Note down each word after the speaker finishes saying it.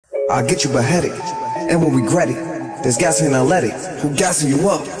I'll get you beheaded, and we'll regret it. There's gas in athletic, who gassing you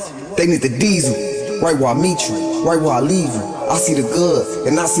up? They need the diesel, right where I meet you, right where I leave you. I see the good,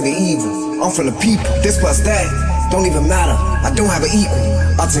 and I see the evil. I'm from the people, this plus that, don't even matter. I don't have an equal.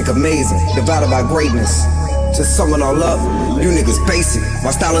 I think amazing, divided by greatness. To sum it all up, you niggas basic.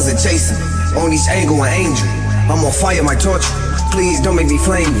 My style is adjacent, on each angle an angel. I'm on fire, my torch. Please don't make me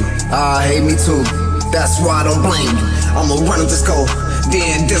flame you. I hate me too, that's why I don't blame you. I'ma run up this goal,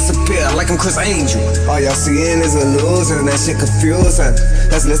 then disappear like I'm Chris Angel. All y'all seeing is illusion, that shit confusing.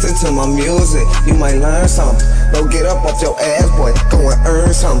 Let's listen to my music, you might learn something. Don't get up off your ass, boy, go and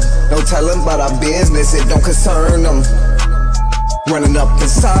earn something. Don't tell them about our business, it don't concern them. Running up in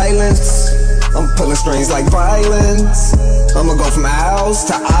silence, I'm pulling strings like violence. I'ma go from owls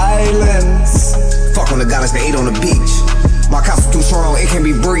to islands. Fuck on the goddess, they ate on the beach. My castle too strong, it can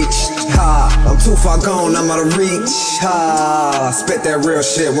be breached. Ha, I'm too far gone, I'm out of reach. Ha, spit that real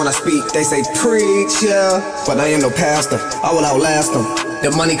shit when I speak. They say preach, yeah, but I ain't no pastor, I will outlast them.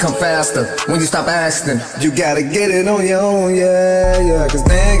 The money come faster when you stop asking. You gotta get it on your own, yeah, yeah. Cause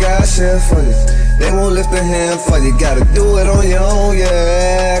they ain't got shit for you, they won't lift a hand for you. Gotta do it on your own,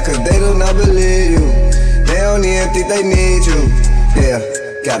 yeah. Cause they do not believe you, they don't even think they need you. Yeah,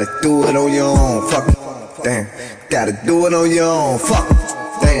 gotta do it on your own, fuck it, damn. Gotta do it on your own, fuck it,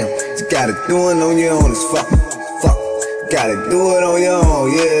 damn. You gotta do it on your own, it's fuck, fuck. Gotta do it on your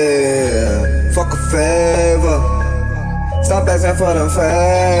own, yeah. Fuck a favor. Stop asking for them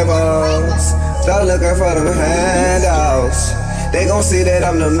favors. Stop looking for them handouts. They gon' see that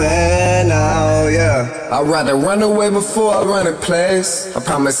I'm the man now, yeah. I'd rather run away before I run a place. I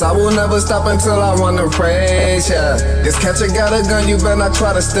promise I will never stop until I run a race, yeah. This catcher got a gun, you better not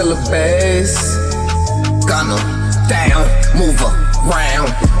try to steal a base. Gunner, down, move around,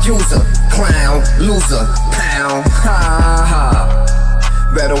 user, clown, loser, pound, ha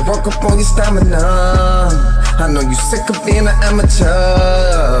ha. Better work up on your stamina. I know you sick of being an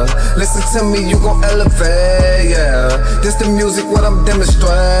amateur. Listen to me, you gon' elevate, yeah. This the music, what I'm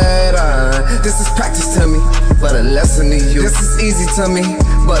demonstrating. This is practice to me, but a lesson to you. This is easy to me,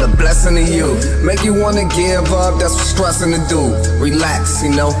 but a blessing to you. Make you wanna give up, that's what stressing to do. Relax, you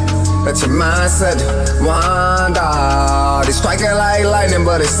know, let your mindset wander. They strike it like lightning,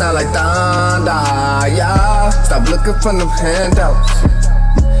 but it sound like thunder, yeah. Stop looking for them handouts.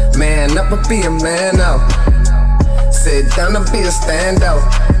 Man up and be a man now. Sit down and be a standout.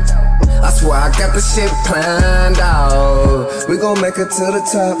 I swear I got the shit planned out. We gon' make it to the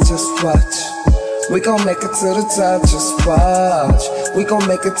top, just watch. We gon' make it to the top, just watch. We gon'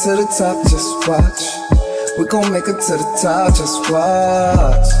 make it to the top, just watch. We gon' make it to the top, just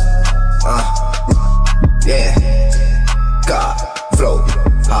watch. Yeah. God, flow,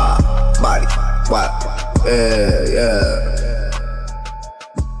 hard body, what? Yeah, yeah.